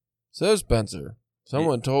So, Spencer,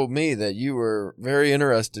 someone told me that you were very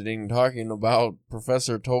interested in talking about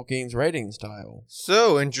Professor Tolkien's writing style.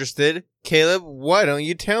 So interested. Caleb, why don't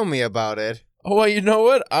you tell me about it? Oh, well, you know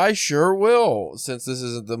what? I sure will, since this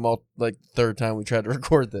isn't the third time we tried to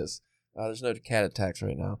record this. There's no cat attacks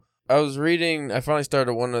right now. I finally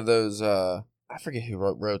started one of those, I forget who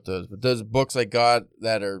wrote those, but those books I got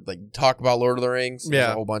that are, like, talk about Lord of the Rings. There's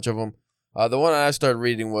a whole bunch of them. The one I started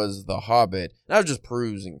reading was The Hobbit. I was just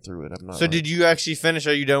perusing through it. Did you actually finish?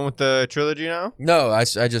 Are you done with the trilogy now? No, I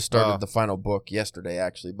just started the final book yesterday,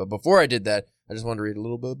 actually. But before I did that, I just wanted to read a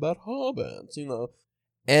little bit about hobbits,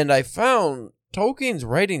 And I found Tolkien's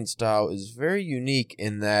writing style is very unique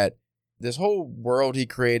in that this whole world he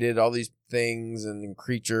created, all these things and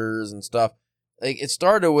creatures and stuff, like it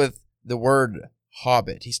started with the word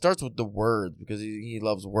Hobbit. He starts with the word because he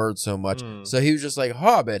loves words so much. So he was just like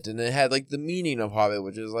Hobbit, and it had like the meaning of Hobbit,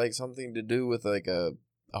 which is like something to do with like a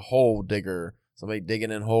hole digger, somebody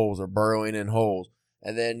digging in holes or burrowing in holes.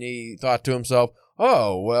 And then he thought to himself,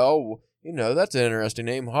 oh, well, that's an interesting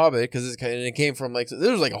name, Hobbit, because it came from like,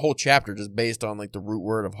 there was like a whole chapter just based on like the root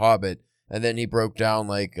word of Hobbit. And then he broke down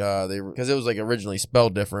like, because it was like originally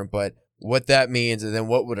spelled different, but what that means, and then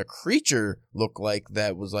what would a creature look like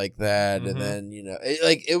that was like that, and then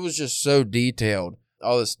it was just so detailed,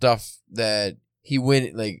 all the stuff that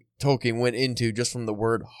Tolkien went into just from the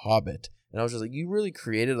word Hobbit, and I was just like, you really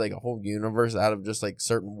created like a whole universe out of just like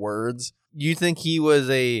certain words. You think he was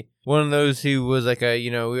one of those who was like we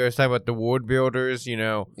were talking about the ward builders,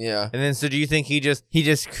 Yeah. And then so do you think he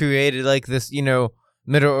just created like this, Middle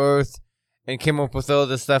Earth, and came up with all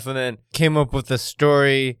this stuff, and then came up with a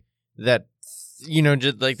story that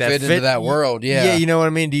just like that fit into that world, yeah. You know what I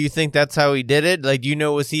mean? Do you think that's how he did it? Like, do you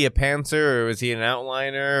know, was he a pantser or was he an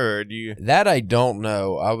outliner, or do you? That I don't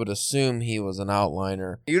know. I would assume he was an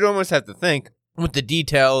outliner. You'd almost have to think with the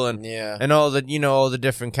detail and all the all the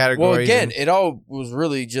different categories. Well, again, it all was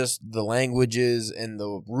really just the languages and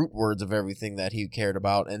the root words of everything that he cared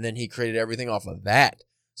about, and then he created everything off of that.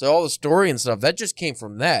 So all the story and stuff that just came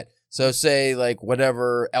from that. So say like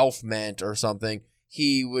whatever elf meant or something,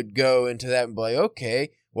 he would go into that and be like,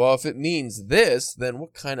 okay, well, if it means this, then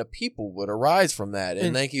what kind of people would arise from that?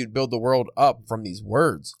 And then he would build the world up from these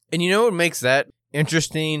words. And what makes that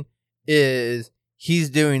interesting is he's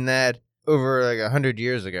doing that over like 100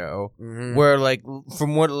 years ago, where like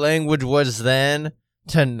from what language was then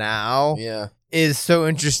to now is so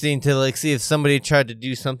interesting to like see if somebody tried to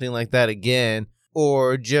do something like that again,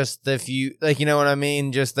 or just if you like, you know what I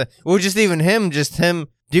mean? Just even him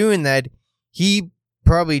doing that, he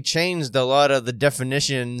probably changed a lot of the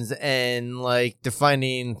definitions and like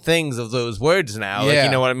defining things of those words now. Like, you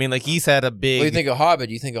know what I mean? Like he's had a big... Well, you think of Hobbit,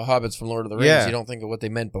 you think of hobbits from Lord of the Rings. Yeah. You don't think of what they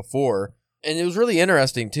meant before. And it was really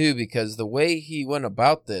interesting too, because the way he went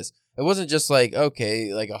about this, it wasn't just like,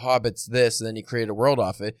 okay, like a hobbit's this, and then he created a world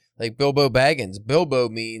off it. Like Bilbo Baggins. Bilbo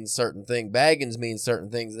means certain thing. Baggins means certain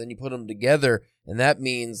things. And then you put them together, and that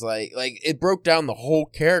means like it broke down the whole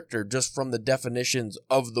character just from the definitions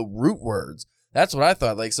of the root words. That's what I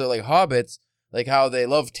thought. Like, so like hobbits, like how they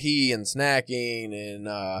love tea and snacking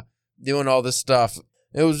and doing all this stuff.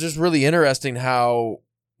 It was just really interesting how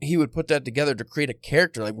he would put that together to create a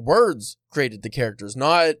character. Like words created the characters,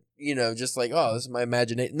 not, just like, oh, this is my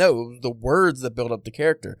imagination. No, it was the words that built up the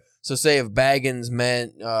character. So say if Baggins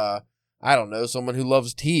meant, I don't know, someone who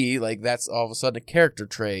loves tea, like that's all of a sudden a character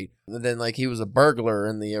trait. And then like he was a burglar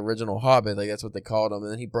in the original Hobbit, like that's what they called him.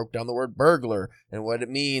 And then he broke down the word burglar and what it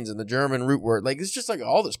means and the German root word. Like it's just like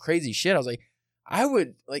all this crazy shit. I was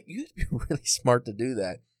like, you'd be really smart to do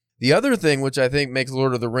that. The other thing, which I think makes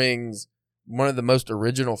Lord of the Rings one of the most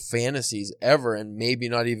original fantasies ever, and maybe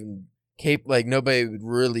not even nobody would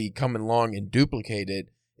really come along and duplicate it,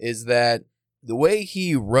 is that the way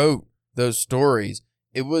he wrote those stories,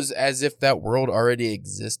 it was as if that world already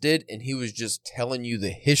existed, and he was just telling you the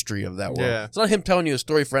history of that world. Yeah. It's not him telling you a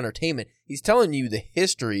story for entertainment. He's telling you the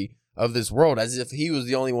history of this world as if he was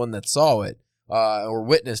the only one that saw it, or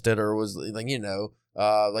witnessed it, or was like,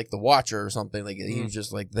 like the Watcher or something. Like he was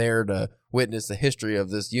just like there to witness the history of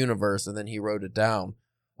this universe, and then he wrote it down.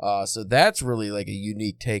 So that's really like a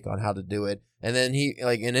unique take on how to do it. And then he,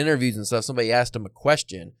 like in interviews and stuff, somebody asked him a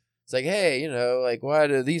question. It's like, hey, like, why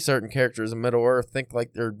do these certain characters in Middle Earth think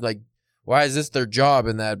like they're like, why is this their job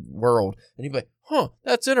in that world? And he'd be like, huh,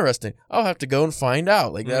 that's interesting. I'll have to go and find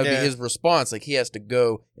out. Like, that would be his response. Like, he has to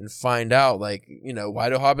go and find out, like, why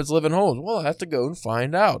do hobbits live in holes? Well, I have to go and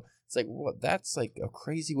find out. It's like, well, that's like a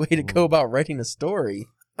crazy way to go about writing a story.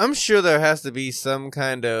 I'm sure there has to be some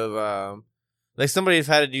kind of, like, somebody's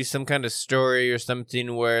had to do some kind of story or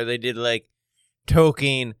something where they did, like,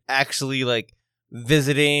 Tolkien actually, like,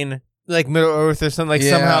 visiting like Middle Earth or something, like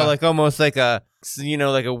somehow like almost like a, you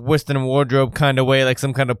know, like a Western wardrobe kind of way, like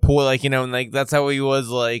some kind of pool, like, you know, and like that's how he was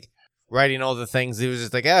like writing all the things. He was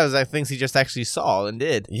just like, it was like things he just actually saw and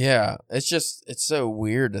did. Yeah, it's so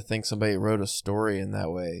weird to think somebody wrote a story in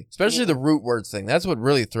that way, especially the root words thing. That's what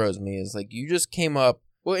really throws me, is like you just came up.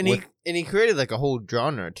 Well, and he created like a whole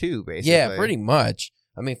genre too, basically. Yeah, pretty much.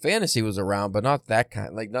 I mean, fantasy was around, but not that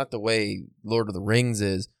kind, like not the way Lord of the Rings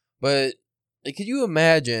is. But like, could you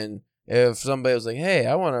imagine if somebody was like, "Hey,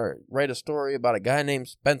 I want to write a story about a guy named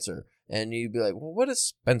Spencer," and you'd be like, "Well, what does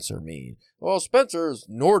Spencer mean?" Well, Spencer is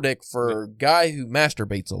Nordic for guy who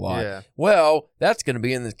masturbates a lot. Yeah. Well, that's going to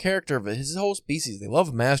be in the character of his whole species. They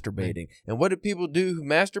love masturbating. And what do people do who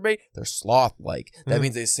masturbate? They're sloth-like. That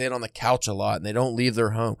means they sit on the couch a lot and they don't leave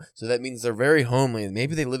their home. So that means they're very homely. And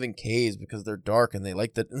maybe they live in caves because they're dark and they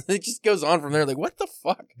like that. It just goes on from there. Like, what the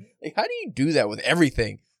fuck? Like, how do you do that with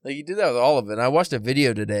everything? Like, you did that with all of it. And I watched a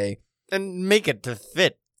video today. And make it to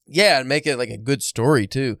fit. Yeah, and make it like a good story,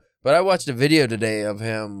 too. But I watched a video today of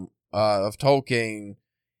him, of Tolkien.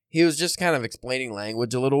 He was just kind of explaining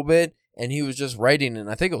language a little bit, and he was just writing,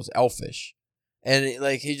 and I think it was Elfish. And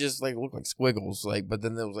he just like looked like squiggles, like, but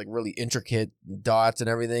then there was like really intricate dots and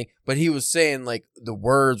everything. But he was saying like the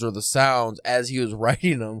words or the sounds as he was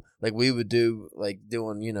writing them, like we would do, like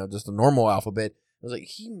doing, you know, just a normal alphabet. It was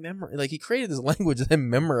like he created this language and then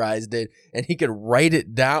memorized it, and he could write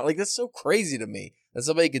it down. Like, that's so crazy to me that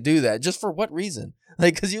somebody could do that. Just for what reason?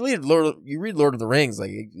 Like, because you read Lord of the Rings,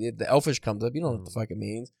 like if the Elfish comes up, you don't know what the fuck it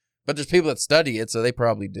means. But there's people that study it, so they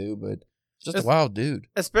probably do. But it's just a wild dude,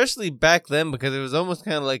 especially back then, because it was almost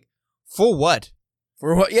kind of like, for what?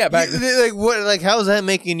 For what? Yeah, back then. Like what? Like, how's that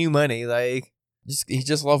making you money? Like. He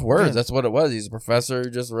just loved words. Yeah. That's what it was. He's a professor who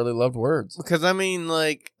just really loved words. Because, I mean,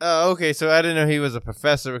 like, okay, so I didn't know he was a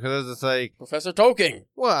professor because it was just like... Professor Tolkien.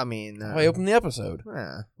 Well, I mean... I opened the episode.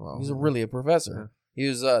 Yeah, well... He's really a professor. Yeah. He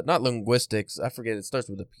was, not linguistics. I forget. It starts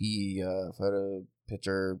with a P, photo,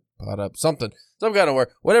 picture, pot up, something. Some kind of word.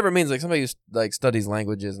 Whatever it means. Like, somebody who, like, studies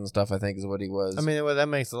languages and stuff, I think, is what he was. I mean, well, that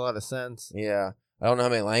makes a lot of sense. Yeah. I don't know how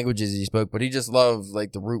many languages he spoke, but he just loved,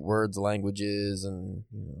 like, the root words, languages, and,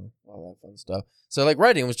 you know, all that fun stuff. So, like,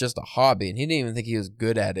 writing was just a hobby, and he didn't even think he was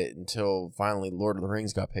good at it until finally Lord of the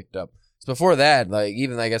Rings got picked up. So before that, like,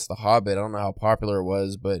 even, I guess, The Hobbit, I don't know how popular it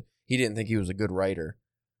was, but he didn't think he was a good writer.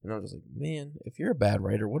 And I was just like, man, if you're a bad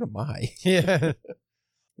writer, what am I? Yeah.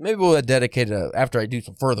 Maybe we'll dedicate after I do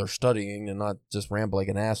some further studying and not just ramble like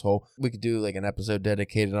an asshole, we could do, like, an episode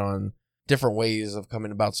dedicated on different ways of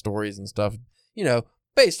coming about stories and stuff. You know,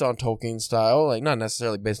 based on Tolkien's style, like not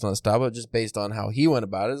necessarily based on his style, but just based on how he went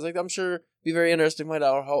about it. It's like, I'm sure it'd be very interesting to find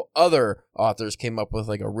out how other authors came up with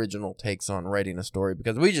like original takes on writing a story,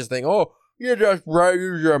 because we just think, oh, you just write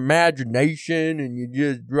your imagination and you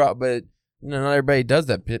just drop, but you know, not everybody does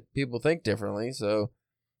that. People think differently, so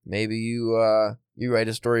maybe you write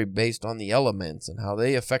a story based on the elements and how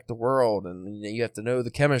they affect the world, and you have to know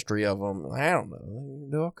the chemistry of them. I don't know, you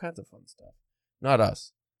do all kinds of fun stuff. Not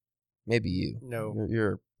us. Maybe you. No.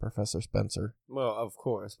 You're Professor Spencer. Well, of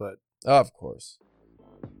course, but... Of course.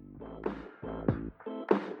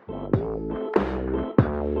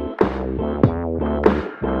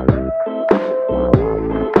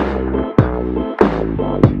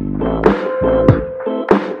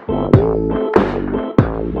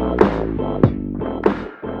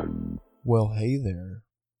 Well, hey there.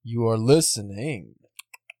 You are listening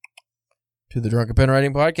to the Drunken Pen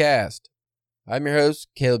Writing Podcast. I'm your host,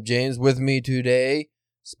 Caleb James. With me today,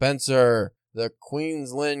 Spencer, the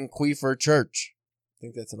Queensland Queefer Church. I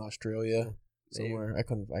think that's in Australia somewhere. I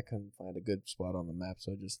couldn't find a good spot on the map,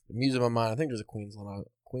 so I'm using my mind. I think there's a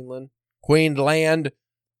Queensland.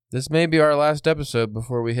 This may be our last episode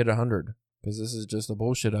before we hit 100, because this is just a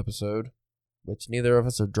bullshit episode, which neither of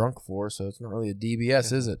us are drunk for, so it's not really a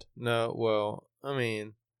DBS, is it? No, well, I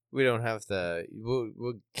mean, we don't have to.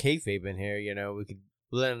 We're kayfabe in here, you know. We could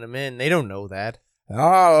let them in. They don't know that.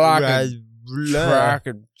 Oh, like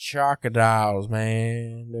crocodiles,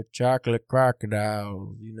 man. The chocolate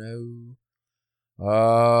crocodiles, you know.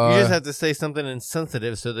 You just have to say something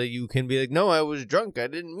insensitive so that you can be like, no, I was drunk. I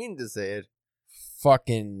didn't mean to say it.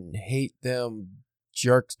 Fucking hate them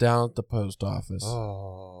jerks down at the post office.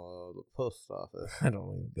 Oh, the post office. I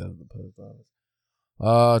don't even go to the post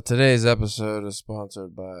office. Today's episode is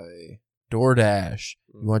sponsored by DoorDash.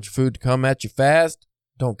 You want your food to come at you fast?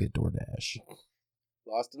 Don't get DoorDash.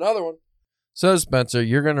 Lost another one. So, Spencer,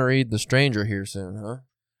 you're going to read The Stranger here soon,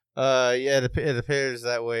 huh? Yeah, it appears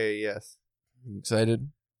that way, yes. You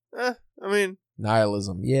excited? I mean...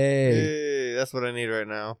 Nihilism, yay. Yay, that's what I need right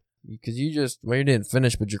now. Because you didn't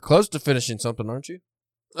finish, but you're close to finishing something, aren't you?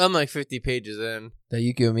 I'm like 50 pages in. That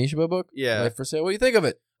Yukio Mishima book? Yeah. Life for Sale. What do you think of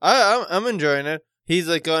it? I'm enjoying it. He's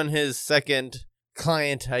like on his second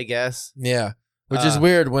client, I guess. Yeah. Which is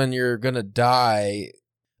weird when you're going to die.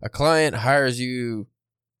 A client hires you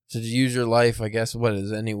to use your life, I guess,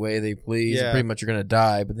 any way they please. Yeah. Pretty much you're going to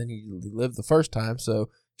die, but then you live the first time, so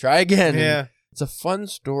try again. Yeah. It's a fun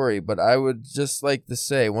story, but I would just like to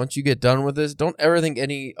say, once you get done with this, don't ever think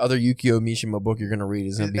any other Yukio Mishima book you're going to read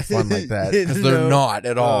is going to be fun like that, because they're not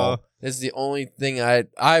at all. It's the only thing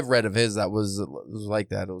I've read of his that was like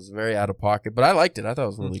that. It was very out of pocket, but I liked it. I thought it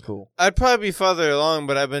was really cool. I'd probably be farther along,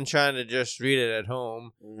 but I've been trying to just read it at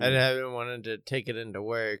home. I haven't wanted to take it into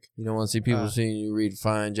work. You don't want to see people seeing you read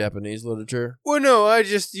fine Japanese literature? Well, no,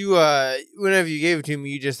 whenever you gave it to me,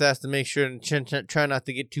 you just asked to make sure and try not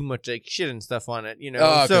to get too much like shit and stuff on it, you know.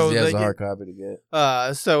 Oh, because he has a hard copy to get.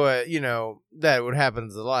 You know, that would happen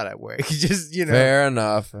a lot at work. Just, you know. Fair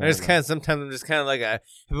enough. Sometimes I'm just kind of like a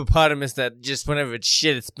hippopotamus that just whenever it's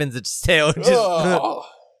shit, it spins its tail.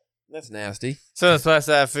 That's nasty. So that's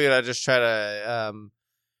why I figured I'd just try to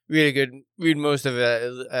read most of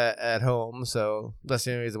it at home. So that's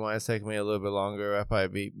the only reason why it's taking me a little bit longer. I'll probably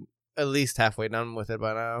be at least halfway done with it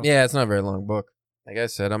by now. Yeah, it's not a very long book. Like I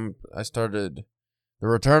said, I started The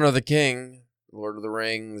Return of the King, Lord of the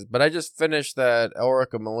Rings, but I just finished that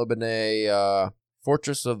Elric of Melibene,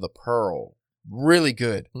 Fortress of the Pearl. Really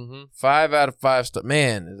good. 5 out of 5 stars.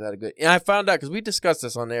 Man, is that a good... And I found out, because we discussed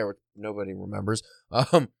this on air, which nobody remembers,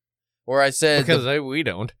 where I said... Because we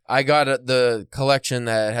don't. I got the collection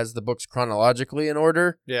that has the books chronologically in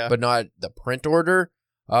order, but not the print order.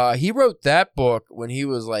 He wrote that book when he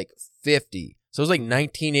was like 50. So it was like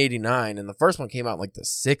 1989, and the first one came out in like the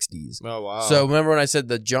 60s. Oh, wow. So remember when I said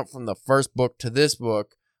the jump from the first book to this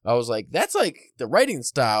book, I was like, that's like the writing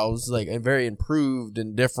style was like very improved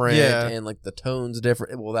and different, and like the tone's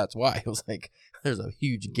different. Well, that's why it was like there's a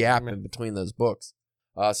huge gap in between those books.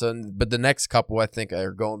 But the next couple I think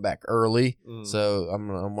are going back early, so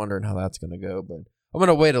I'm wondering how that's gonna go. But I'm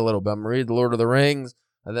gonna wait a little bit. I'm gonna read The Lord of the Rings,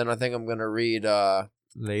 and then I think I'm gonna read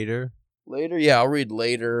later. Yeah, I'll read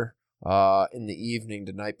later in the evening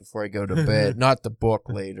tonight before I go to bed. Not the book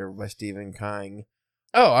Later by Stephen King.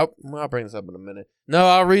 Oh, I'll bring this up in a minute. No,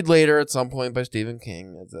 I'll read Later at some point by Stephen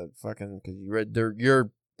King. That's a fucking, because you read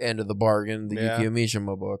your end of the bargain, the Yukio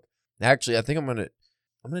Mishima book. Actually, I think I'm gonna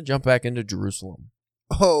jump back into Jerusalem.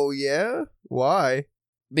 Oh yeah? Why?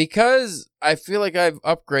 Because I feel like I've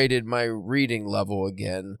upgraded my reading level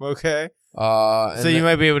again. Okay. So you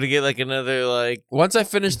might be able to get like another like. Once I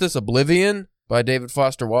finish this Oblivion by David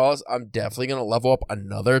Foster Wallace, I'm definitely gonna level up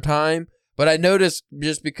another time. But I noticed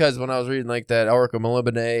just because when I was reading like that Elric of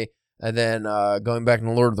Melibene and then going back to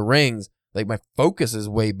The Lord of the Rings, like my focus is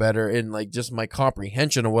way better in like just my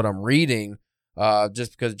comprehension of what I'm reading.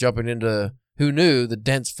 Just because jumping into, who knew, the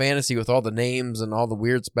dense fantasy with all the names and all the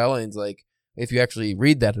weird spellings, like if you actually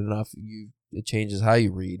read that enough, it changes how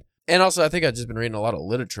you read. And also I think I've just been reading a lot of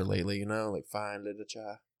literature lately, you know, like fine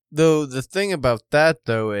literature. Though the thing about that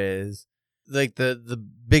though is like the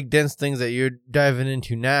big dense things that you're diving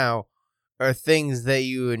into now are things that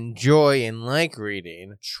you enjoy and like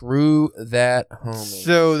reading. True that, homie.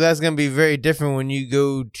 So that's going to be very different when you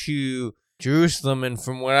go to Jerusalem. And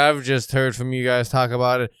from what I've just heard from you guys talk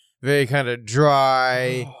about it, very kind of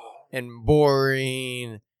dry and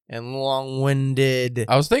boring and long-winded.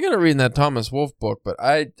 I was thinking of reading that Thomas Wolfe book, but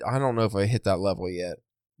I don't know if I hit that level yet.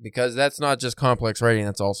 Because that's not just complex writing,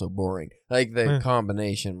 that's also boring. Like, the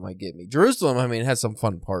combination might get me. Jerusalem, I mean, it has some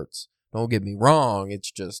fun parts. Don't get me wrong,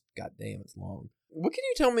 it's just, goddamn, it's long. What can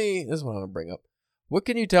you tell me, this is what I'm going to bring up. What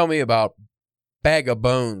can you tell me about Bag of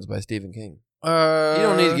Bones by Stephen King? You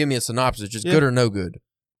don't need to give me a synopsis, just good or no good.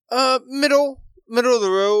 Middle of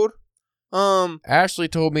the road. Ashley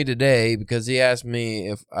told me today, because he asked me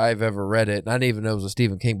if I've ever read it, and I didn't even know it was a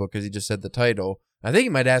Stephen King book because he just said the title. I think he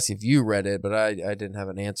might ask if you read it, but I didn't have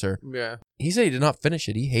an answer. Yeah. He said he did not finish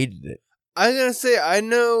it. He hated it. I was going to say, I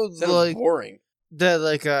know that was boring.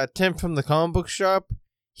 That Tim from the comic book shop,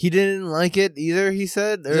 he didn't like it either, he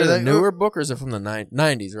said. Is it a newer book or is it from the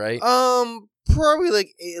 90s, right? Probably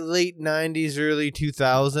like late 90s, early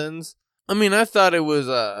 2000s. I mean, I thought it was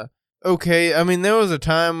okay. I mean, there was a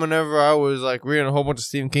time whenever I was like reading a whole bunch of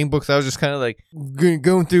Stephen King books, I was just kind of like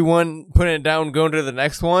going through one, putting it down, going to the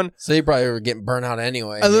next one. So you probably were getting burnt out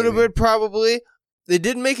anyway. A little bit, probably. They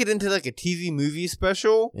did make it into like a TV movie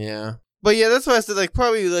special. Yeah. But yeah, that's why I said like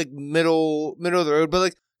probably like middle of the road. But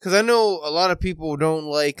like, because I know a lot of people don't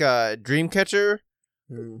like Dreamcatcher,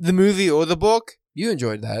 the movie or the book. You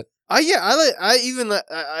enjoyed that. I didn't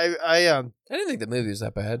think the movie was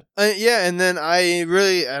that bad. Yeah, and then I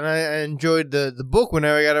enjoyed the book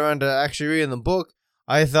whenever I got around to actually reading the book.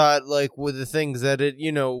 I thought, like, with the things that it,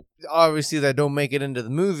 obviously that don't make it into the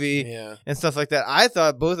movie and stuff like that, I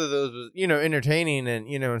thought both of those was, entertaining and,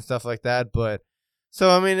 and stuff like that. But, so,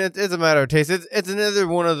 I mean, it's a matter of taste. It's another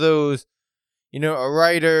one of those, a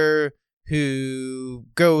writer who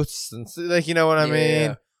ghosts and, like, you know what I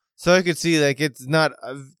mean? So I could see, like, it's not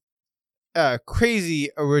a crazy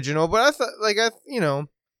original, but I thought, like, I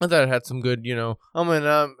thought it had some good,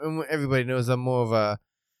 everybody knows I'm more of a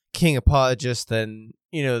King apologist than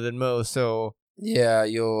most, so yeah,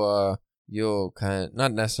 you'll kind of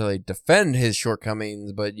not necessarily defend his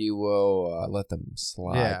shortcomings, but you will let them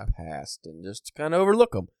slide past and just kind of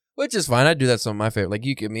overlook them, which is fine. I do that. Some of my favorite, like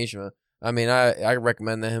Yuki Mishima. I mean, I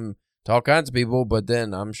recommend him to all kinds of people, but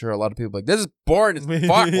then I'm sure a lot of people are like, this is boring as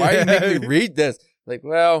fuck. Why are you making me read this? Like,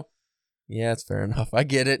 well, yeah, it's fair enough. I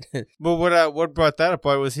get it. But what brought that up?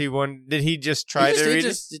 Why was he one? Did he just try to read it? He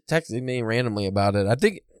just texted me randomly about it.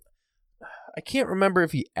 I can't remember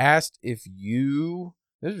if he asked if you.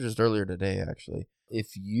 This was just earlier today, actually. If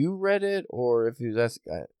you read it or if he was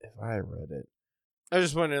asking if I read it. I was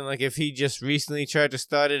just wondering, like, if he just recently tried to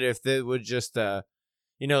start it, if it would just, like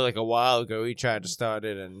a while ago he tried to start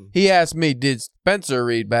it, and he asked me, "Did Spencer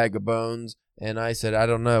read Bag of Bones?" And I said, "I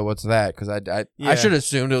don't know what's that," because I should have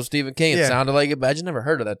assumed it was Stephen King. It sounded like it, but I just never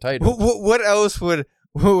heard of that title. What else would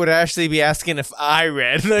Ashley be asking if I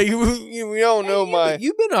read? Like, we don't know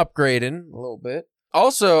You've been upgrading a little bit.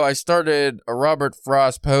 Also, I started a Robert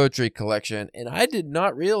Frost poetry collection, and I did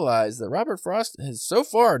not realize that Robert Frost has so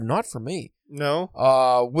far not for me. No.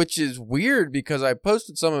 Which is weird because I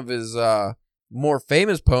posted some of his more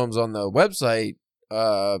famous poems on the website,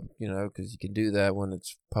 because you can do that when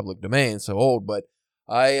it's public domain, so old, but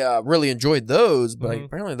I really enjoyed those, but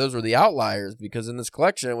apparently those were the outliers because in this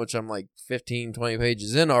collection, which I'm like 15, 20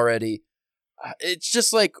 pages in already, it's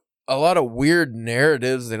just like a lot of weird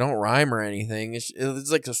narratives. They don't rhyme or anything.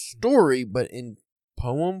 It's like a story, but in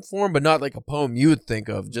poem form, but not like a poem you would think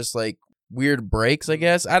of, just like weird breaks, I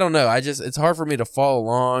guess. I don't know. It's hard for me to follow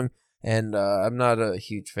along, and I'm not a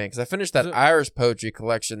huge fan because I finished that Irish poetry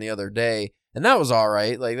collection the other day, and that was all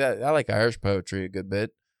right. Like that, I like Irish poetry a good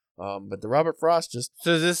bit. But the Robert Frost just...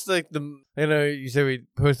 So is this like you said we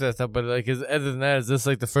posted that stuff, but like, other than that, is this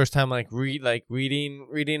like the first time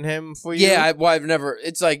reading him for you? Yeah, I've never...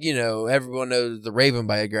 It's like, everyone knows The Raven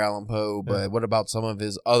by Edgar Allan Poe, but what about some of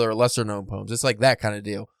his other lesser known poems? It's like that kind of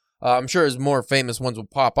deal. I'm sure his more famous ones will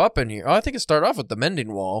pop up in here. Oh, I think it started off with The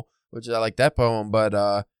Mending Wall, which I like that poem,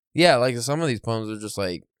 but yeah, like some of these poems are just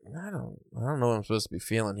like, I don't know what I'm supposed to be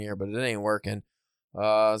feeling here, but it ain't working. So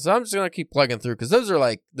I'm just gonna keep plugging through because those are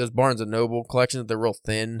like those Barnes and Noble collections. They're real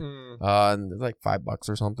thin, and they're like $5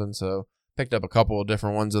 or something. So picked up a couple of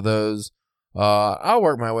different ones of those. I'll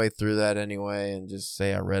work my way through that anyway and just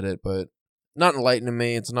say I read it, but not enlightening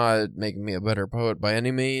me. It's not making me a better poet by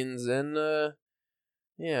any means, and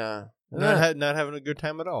yeah, not having a good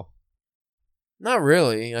time at all. Not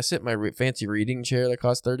really. I sit in my fancy reading chair that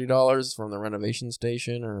costs $30 from the renovation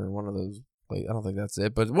station or one of those. I don't think that's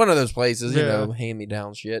it, but one of those places,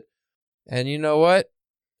 hand-me-down shit. And you know what?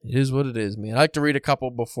 It is what it is, man. I like to read a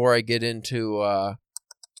couple before I get into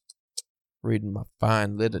reading my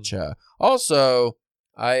fine literature. Also,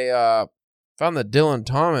 I found the Dylan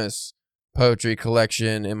Thomas poetry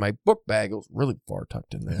collection in my book bag. It was really far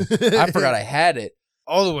tucked in there. I forgot I had it.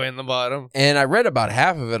 All the way in the bottom. And I read about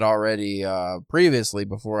half of it already previously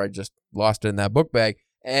before I just lost it in that book bag.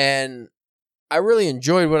 And I really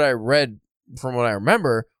enjoyed what I read from what I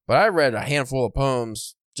remember, but I read a handful of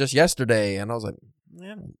poems just yesterday, and I was like,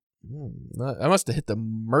 man, I must have hit the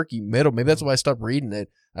murky middle. Maybe that's why I stopped reading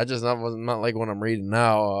it. I just was not like what I'm reading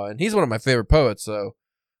now, and he's one of my favorite poets, so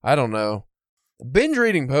I don't know. Binge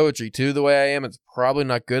reading poetry, too, the way I am, it's probably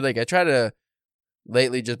not good. Like, I try to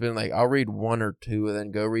lately just been like, I'll read one or two and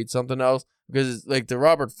then go read something else, because like the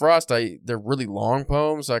Robert Frost, they're really long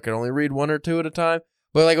poems, so I can only read one or two at a time.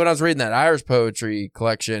 But like when I was reading that Irish poetry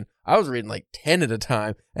collection, I was reading like 10 at a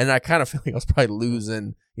time, and I kind of feel like I was probably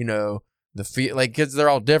losing, the feel, like, because they're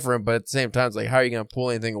all different, but at the same time, it's like, how are you going to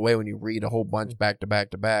pull anything away when you read a whole bunch back to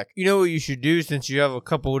back to back? You know what you should do, since you have a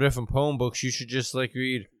couple of different poem books, you should just like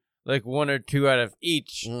read like one or two out of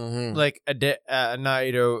each, like a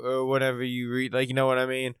night or whatever you read, like, you know what I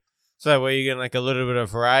mean? So that way you get like a little bit of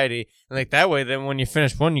variety, and like that way, then when you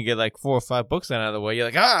finish one, you get like 4 or 5 books out of the way. You're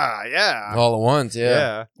like, yeah, all at once,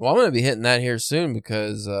 yeah. Well, I'm gonna be hitting that here soon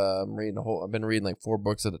because I've been reading like 4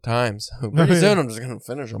 books at a time, so pretty soon I'm just gonna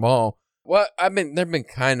finish them all. Well, they've been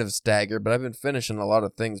kind of staggered, but I've been finishing a lot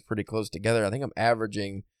of things pretty close together. I think I'm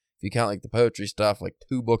averaging, if you count like the poetry stuff, like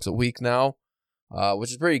 2 books a week now, which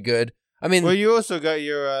is pretty good. I mean, well, you also got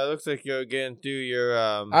your. Looks like you're getting through your.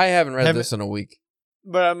 I haven't read this in a week.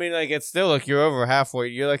 But I mean, like, it's still like you're over halfway.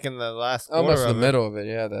 You're like in the last quarter almost the of middle of it.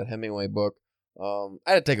 Yeah, that Hemingway book. I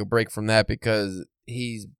had to take a break from that because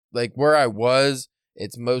he's like where I was.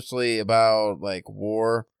 It's mostly about like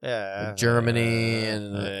war, like Germany,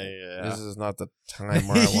 and this is not the time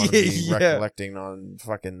where I want to be recollecting on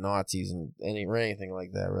fucking Nazis and anything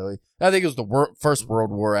like that. Really, I think it was the First World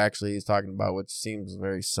War. Actually, he's talking about, which seems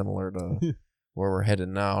very similar to where we're headed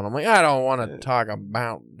now. And I'm like, I don't want to talk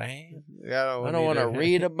about that. I don't want to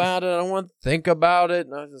read about it. I don't want to think about it.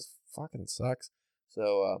 No, it just fucking sucks.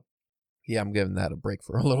 So, yeah, I'm giving that a break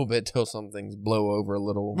for a little bit till some things blow over a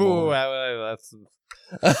little more. Ooh,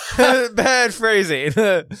 that's bad phrasing.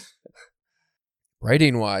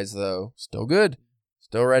 Writing wise, though, still good.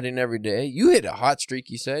 Still writing every day. You hit a hot streak,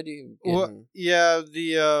 you said. Yeah,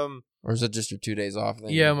 or is it just your 2 days off thing?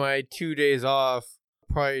 Yeah, my 2 days off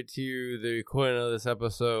prior to the recording of this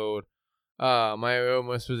episode. My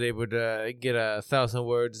almost was able to get 1,000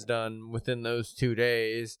 words done within those 2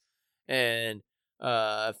 days, and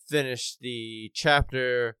finished the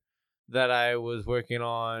chapter that I was working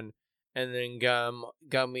on, and then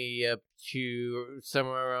got me up to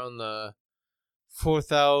somewhere around the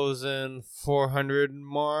 4,400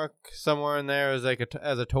 mark, somewhere in there as like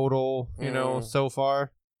as a total, so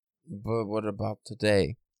far. But what about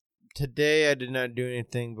today? Today I did not do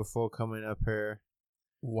anything before coming up here.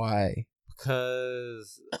 Why?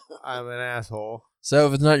 Because I'm an asshole. So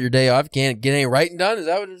if it's not your day off, you can't get any writing done? Is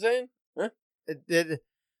that what you're saying? Huh? The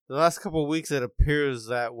last couple of weeks it appears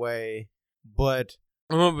that way, but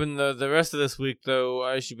I'm hoping the rest of this week, though,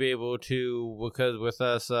 I should be able to, because with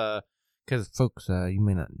us, because folks, you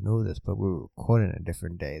may not know this, but we're recording a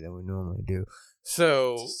different day than we normally do.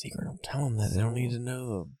 So it's a secret. Don't tell them that. They don't need to know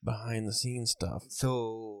the behind the scenes stuff.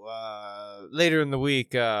 So later in the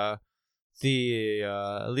week, at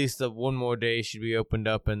least one more day should be opened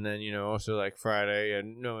up, and then also like Friday.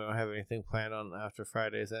 And no, we don't have anything planned on after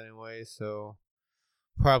Fridays anyway. So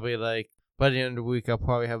probably like by the end of the week, I'll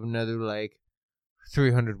probably have another like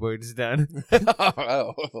 300 words done.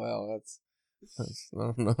 Oh well, that's I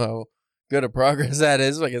don't know how good a progress that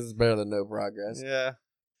is. I guess it's better than no progress. Yeah.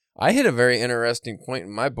 I hit a very interesting point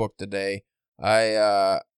in my book today.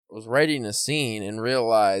 I was writing a scene and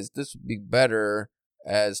realized this would be better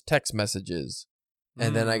as text messages.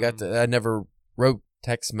 And then I never wrote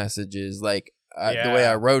text messages. Like, the way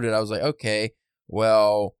I wrote it, I was like, okay,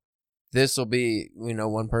 well, this will be,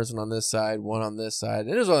 one person on this side, one on this side.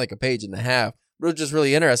 And it was only like a page and a half. But it was just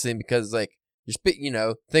really interesting because, like,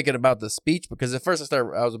 you're thinking about the speech. Because at first I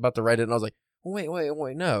was about to write it and I was like, wait,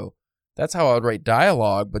 no. That's how I would write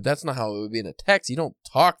dialogue, but that's not how it would be in a text. You don't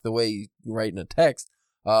talk the way you write in a text.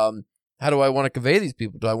 How do I want to convey these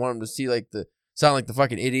people? Do I want them to sound like the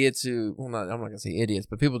fucking idiots who, I'm not going to say idiots,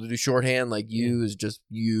 but people to do shorthand, like you is just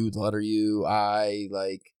you, the letter U, I,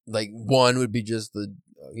 like one would be just the,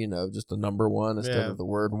 just the number one instead of the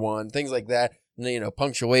word one, things like that. And,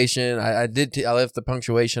 punctuation. I left the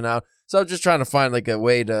punctuation out. So I'm just trying to find like a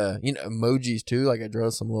way to, emojis too. Like I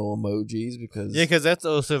drew some little emojis because. Yeah, because that's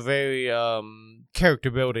also very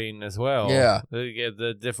character building as well. Yeah.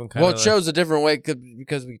 The different kind of. Well, it shows a different way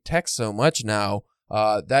because we text so much now.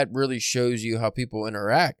 That really shows you how people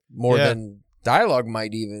interact more than dialogue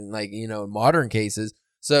might even, in modern cases.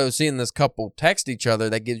 So seeing this couple text each other,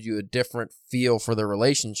 that gives you a different feel for the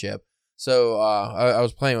relationship. So I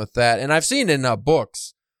was playing with that. And I've seen it in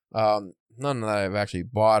books. None that I've actually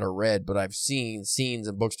bought or read, but I've seen scenes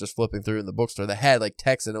and books just flipping through in the bookstore that had like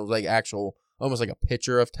text, and it was like actual, almost like a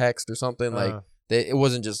picture of text or something. It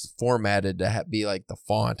wasn't just formatted to be like the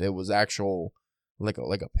font. It was actual, like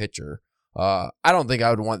a picture. I don't think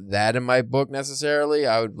I would want that in my book necessarily.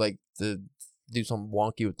 I would like to do something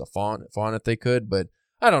wonky with the font if they could, but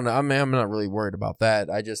I don't know. I mean, I'm not really worried about that.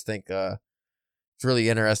 I just think it's really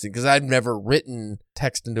interesting because I've never written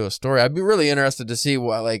text into a story. I'd be really interested to see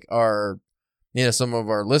what like our, some of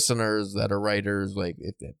our listeners that are writers, like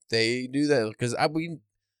if they do that, because I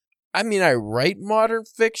write modern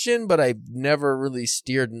fiction, but I've never really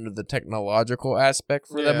steered into the technological aspect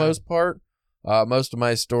for the most part. Most of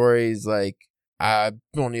my stories, like, I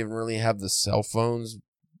don't even really have the cell phones,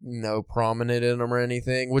 prominent in them or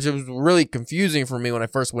anything, which was really confusing for me when I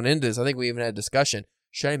first went into this. I think we even had a discussion.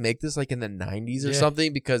 Should I make this like in the 90s or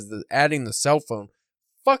something? Because adding the cell phone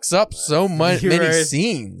fucks up so many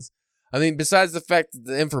scenes. I mean, besides the fact that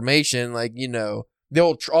the information, like,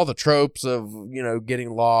 all the tropes of, getting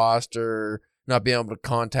lost or not being able to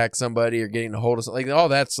contact somebody or getting a hold of something, like, all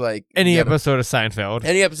that's like any episode of Seinfeld.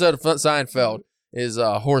 Any episode of Seinfeld is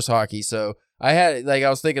horse hockey. So I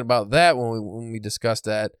was thinking about that when we discussed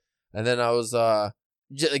that, and then I was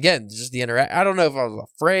again, just the interact. I don't know if I was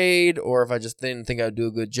afraid or if I just didn't think I'd do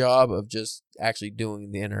a good job of just actually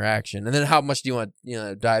doing the interaction. And then how much do you want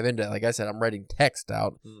to, dive into? Like I said, I'm writing text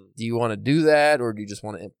out. Do you want to do that, or do you just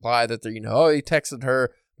want to imply that they're, he texted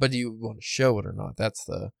her, but do you want to show it or not? That's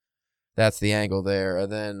the angle there.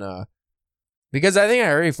 And then because I think I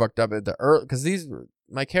already fucked up at the early, because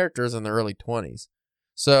my character's in the early 20s,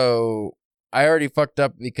 so I already fucked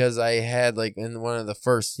up because I had, like, in one of the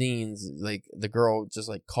first scenes, like, the girl just,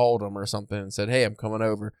 like, called him or something and said, hey, I'm coming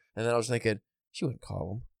over. And then I was thinking, she wouldn't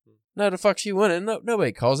call him. No, the fuck she wouldn't. No,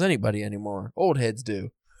 nobody calls anybody anymore. Old heads do.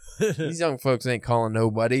 These young folks ain't calling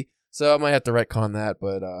nobody. So I might have to retcon that.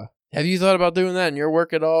 But have you thought about doing that in your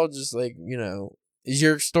work at all? Just, like, is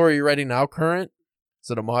your story you're writing now current? Is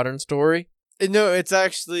it a modern story? No, it's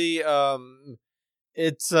actually...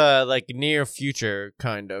 It's like near future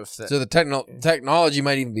kind of thing. So the technology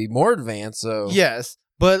might even be more advanced. So yes,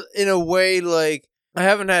 but in a way, like, I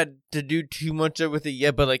haven't had to do too much with it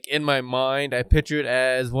yet. But like in my mind, I picture it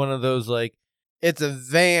as one of those, like, it's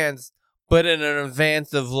advanced, but in an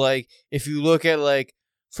advance of, like, if you look at, like,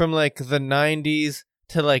 from like the 90s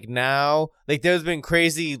to like now, like, there's been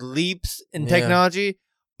crazy leaps in technology,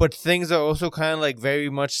 but things are also kind of like very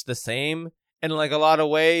much the same. In, like, a lot of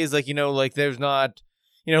ways, like, like, there's not,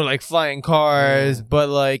 like, flying cars, but,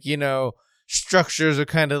 like, structures are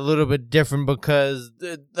kind of a little bit different because,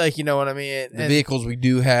 like, you know what I mean? The vehicles we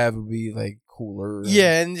do have would be, like, cooler.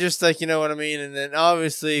 Yeah, and just, like, you know what I mean? And then,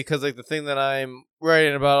 obviously, because, like, the thing that I'm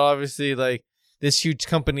writing about, obviously, like, this huge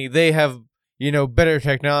company, they have, better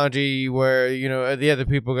technology where, the other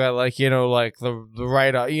people got, like, like the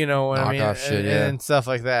right, what I mean? Shit, and stuff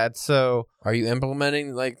like that. So, are you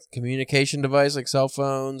implementing, like, communication device like cell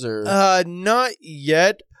phones or? Not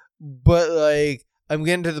yet, but, like, I'm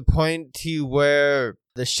getting to the point to where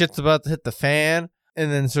the shit's about to hit the fan,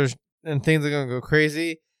 and then and things are gonna go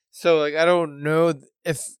crazy. So, like, I don't know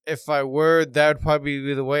if I were, that would probably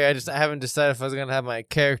be the way. I haven't decided if I was gonna have my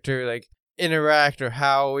character, like, interact or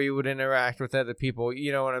how we would interact with other people,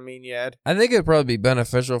 you know what I mean, yet. I think it'd probably be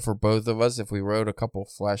beneficial for both of us if we wrote a couple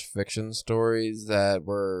flash fiction stories that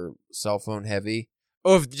were cell phone heavy.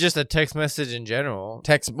 Or if just a text message in general.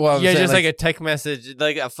 Just like a text message,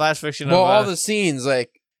 like a flash fiction. Well, all the scenes,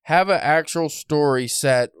 like, have an actual story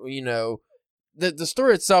set, the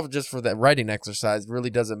story itself, just for that writing exercise, really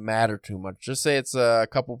doesn't matter too much. Just say it's a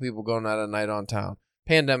couple people going out at night on town.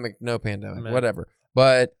 Pandemic, no pandemic, whatever.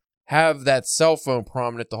 But have that cell phone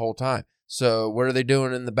prominent the whole time. So what are they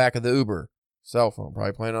doing in the back of the Uber? Cell phone,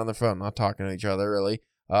 probably playing on their phone, not talking to each other really.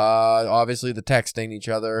 Obviously the texting each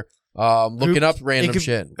other, looking up random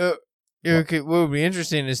shit. What would be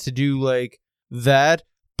interesting is to do, like, that,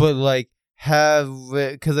 but, like, have,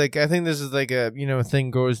 because, like, I think this is like a thing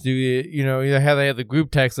girls do, how they have the group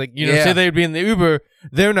text, like, say they'd be in the Uber,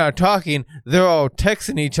 they're not talking, they're all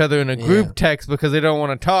texting each other in a group text because they don't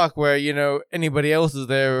want to talk where anybody else is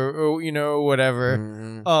there or whatever.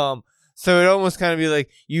 Mm-hmm. So it almost kind of be like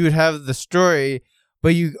you would have the story,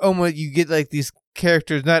 but you get, like, these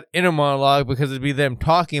characters not in a monologue because it'd be them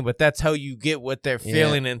talking, but that's how you get what they're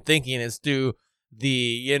feeling and thinking is through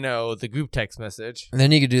the the group text message. And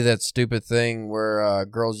then you could do that stupid thing where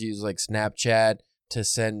girls use, like, Snapchat to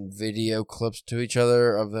send video clips to each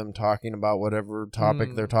other of them talking about whatever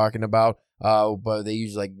topic they're talking about, but they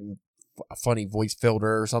use, like, a funny voice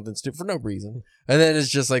filter or something stupid for no reason, and then it's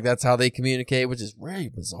just like that's how they communicate, which is very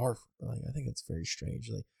bizarre. Like, I think it's very strange,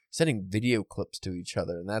 like sending video clips to each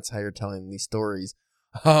other, and that's how you're telling these stories.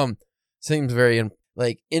 Seems very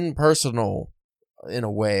impersonal in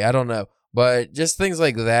a way. I don't know. But just things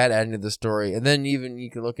like that adding to the story. And then even you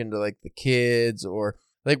can look into, like, the kids, or,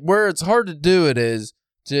 like, where it's hard to do it is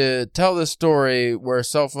to tell this story where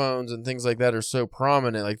cell phones and things like that are so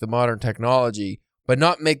prominent, like the modern technology, but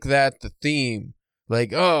not make that the theme.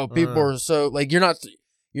 Like, oh, people are so, like,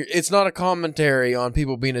 it's not a commentary on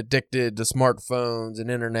people being addicted to smartphones and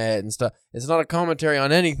internet and stuff. It's not a commentary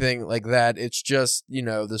on anything like that. It's just,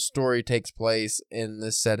 the story takes place in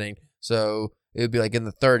this setting. So it would be like in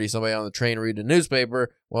the 30s, somebody on the train reading a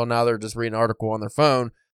newspaper. Well, now they're just reading an article on their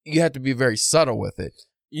phone. You have to be very subtle with it.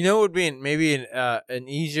 It would be maybe an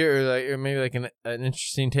easier or maybe like an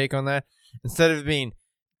interesting take on that. Instead of being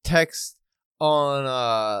text on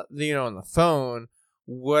on the phone,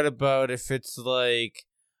 what about if it's like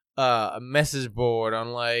a message board on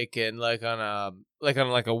on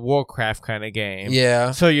a Warcraft kind of game?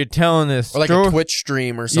 Yeah. So you're telling this or like a Twitch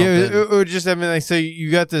stream or something. Yeah, or just so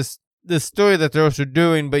you got this story that they're also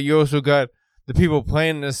doing, but you also got the people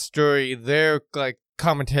playing this story, their, like,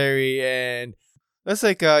 commentary, and that's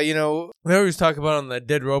like we always talk about on the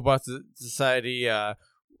Dead Robots Society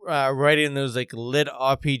writing those like lit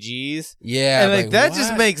RPGs. Yeah, and like that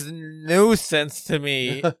just makes no sense to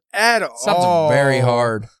me at all. Sounds very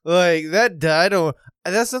hard. Like that, I don't.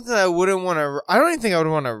 That's something I wouldn't want to. I don't even think I would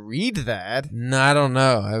want to read that. No, I don't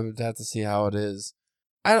know. I would have to see how it is.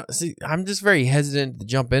 I don't see. I'm just very hesitant to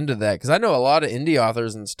jump into that because I know a lot of indie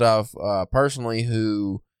authors and stuff personally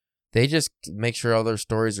who they just make sure all their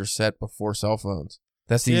stories are set before cell phones.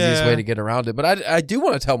 That's the easiest way to get around it. But I do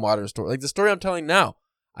want to tell modern story, like the story I'm telling now.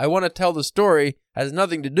 I want to tell the story has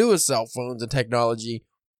nothing to do with cell phones and technology,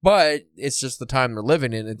 but it's just the time they're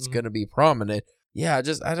living in. It's going to be prominent. Yeah,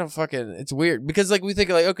 I don't fucking. It's weird because like we think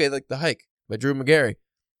like okay, like The Hike by Drew Magary.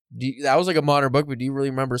 That was like a modern book, but do you really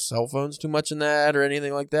remember cell phones too much in that or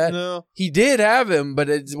anything like that? No. He did have him, but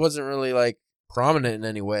it wasn't really like prominent in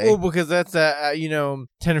any way. Well, because that's 10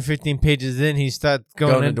 or 15 pages in, he starts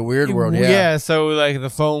going into Weird World. Yeah. Yeah, so like the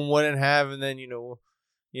phone wouldn't have, and then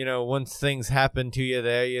once things happen to you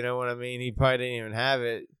there, you know what I mean? He probably didn't even have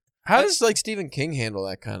it. How does like Stephen King handle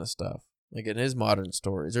that kind of stuff? Like in his modern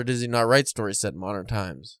stories, or does he not write stories set in modern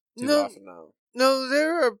times? No,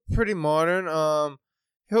 they're pretty modern.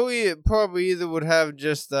 He probably either would have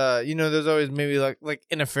just there's always maybe like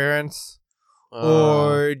interference,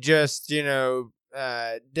 or just dead,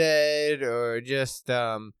 or just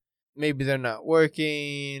maybe they're not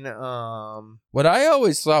working. What I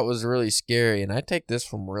always thought was really scary, and I take this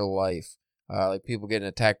from real life. Like people getting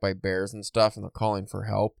attacked by bears and stuff and they're calling for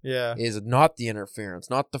help. Yeah. Is not the interference,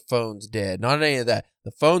 not the phone's dead, not any of that.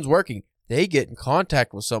 The phone's working. They get in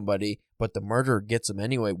contact with somebody, but the murderer gets them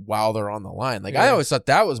anyway while they're on the line. Like I always thought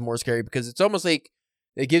that was more scary because it's almost like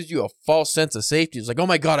it gives you a false sense of safety. It's like, oh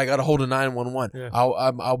my God, I got to hold a 911. Yeah.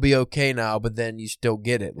 I'll be okay now, but then you still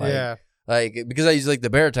get it. Like because I use like the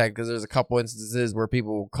bear attack because there's a couple instances where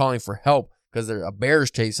people were calling for help because a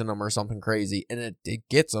bear's chasing them or something crazy, and it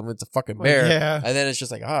gets them. It's a fucking bear. Yeah. And then it's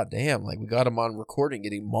just like, damn, like we got him on recording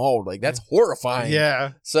getting mauled. Like that's horrifying.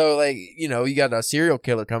 Yeah. So like, you got a serial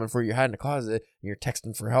killer coming for you, hide in the closet, and you're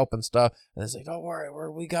texting for help and stuff, and it's like, don't worry,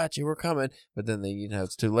 we got you, we're coming. But then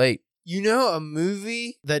it's too late. A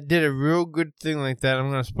movie that did a real good thing like that. I'm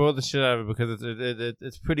gonna spoil the shit out of it because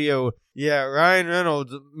it's pretty old. Yeah, Ryan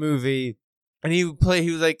Reynolds movie, and he was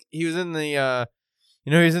in the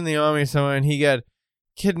he's in the army somewhere, and he got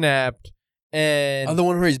kidnapped, and the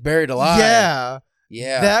one where he's buried alive.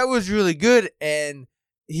 Yeah, that was really good. And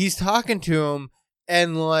he's talking to him,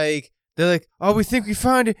 and like they're like, "Oh, we think we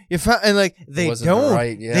found it." And like they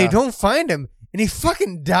don't find him, and he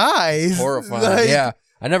fucking dies. Horrifying. Yeah.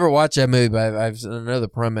 I never watched that movie, but I know the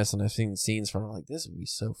premise and I've seen scenes from it. I'm like, this would be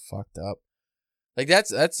so fucked up. Like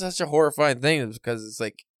that's such a horrifying thing because it's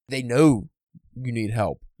like they know you need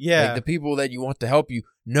help. Yeah, like the people that you want to help you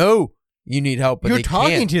know you need help, but you're they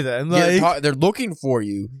talking can't. to them. Like they're looking for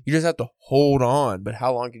you. You just have to hold on. But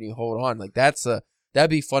how long can you hold on? Like that'd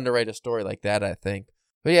be fun to write a story like that, I think.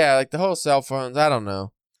 But yeah, like the whole cell phones. I don't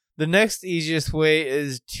know. The next easiest way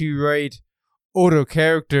is to write auto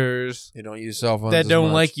characters. You don't use cell phones that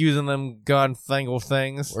don't like using them godfangle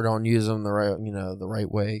things, or don't use them the right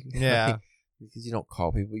way. Yeah, because you don't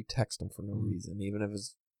call people, you text them for no reason, even if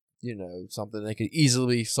it's something that could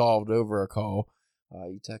easily be solved over a call.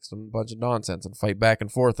 You text them a bunch of nonsense and fight back and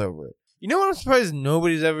forth over it. You know what I'm surprised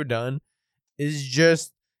nobody's ever done is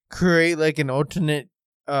just create like an alternate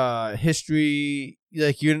history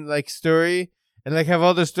story and like have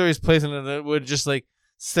all the stories placed in it with just like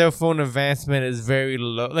cell phone advancement is very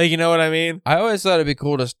low. Like, you know what I mean? I always thought it'd be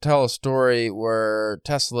cool to tell a story where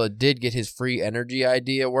Tesla did get his free energy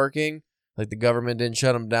idea working. Like the government didn't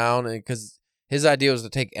shut him down, and because his idea was to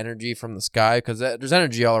take energy from the sky, because there's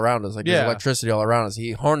energy all around us. Like there's electricity all around us.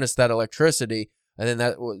 He harnessed that electricity, and then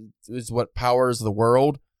that was what powers the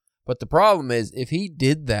world. But the problem is, if he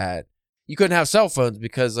did that, you couldn't have cell phones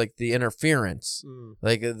because like the interference,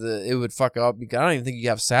 like it would fuck up. I don't even think you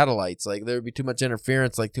have satellites. Like there would be too much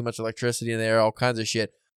interference, like too much electricity in the air, all kinds of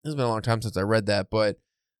shit. It's been a long time since I read that, but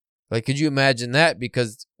like, could you imagine that?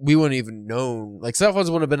 Because we wouldn't even known. Like cell phones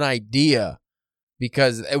wouldn't have been an idea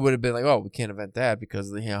because it would have been like, oh, we can't invent that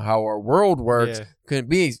because how our world works couldn't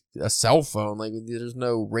be a cell phone. Like there's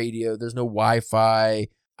no radio, there's no Wi-Fi.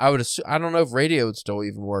 I would assume, I don't know if radio would still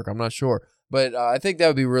even work. I'm not sure. But I think that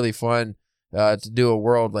would be really fun to do a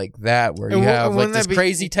world like that where you have like this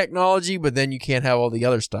crazy technology, but then you can't have all the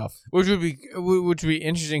other stuff. Which would be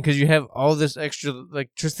interesting because you have all this extra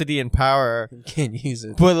electricity and power. You can't use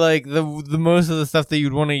it. But like the most of the stuff that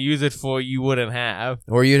you'd want to use it for, you wouldn't have.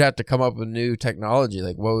 Or you'd have to come up with new technology.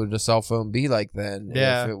 Like what would a cell phone be like then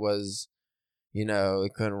if it was,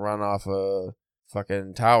 it couldn't run off of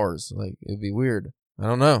fucking towers? Like it'd be weird. I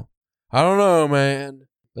don't know, man.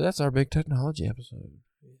 But that's our big technology episode.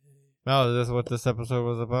 Oh, is this what this episode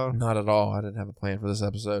was about? Not at all. I didn't have a plan for this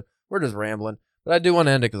episode. We're just rambling. But I do want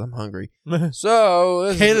to end it because I'm hungry.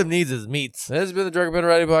 So Caleb needs his meats. This has been the Drunken Pen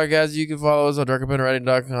Writing Podcast. You can follow us on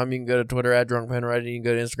drunkenpenwriting.com. You can go to Twitter at drunkenpenwriting. You can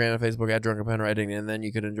go to Instagram and Facebook at drunkenpenwriting. And then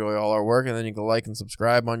you can enjoy all our work. And then you can like and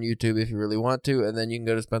subscribe on YouTube if you really want to. And then you can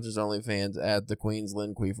go to Spencer's OnlyFans at the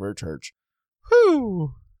Queensland Queefer Church.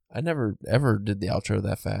 Whew. I never ever did the outro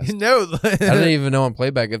that fast. No. I didn't even know on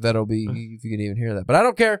playback if that'll be, if you can even hear that. But I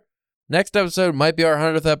don't care. Next episode might be our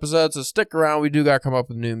 100th episode. So stick around. We do got to come up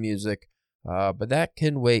with new music. But that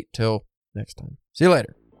can wait till next time. See you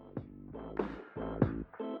later.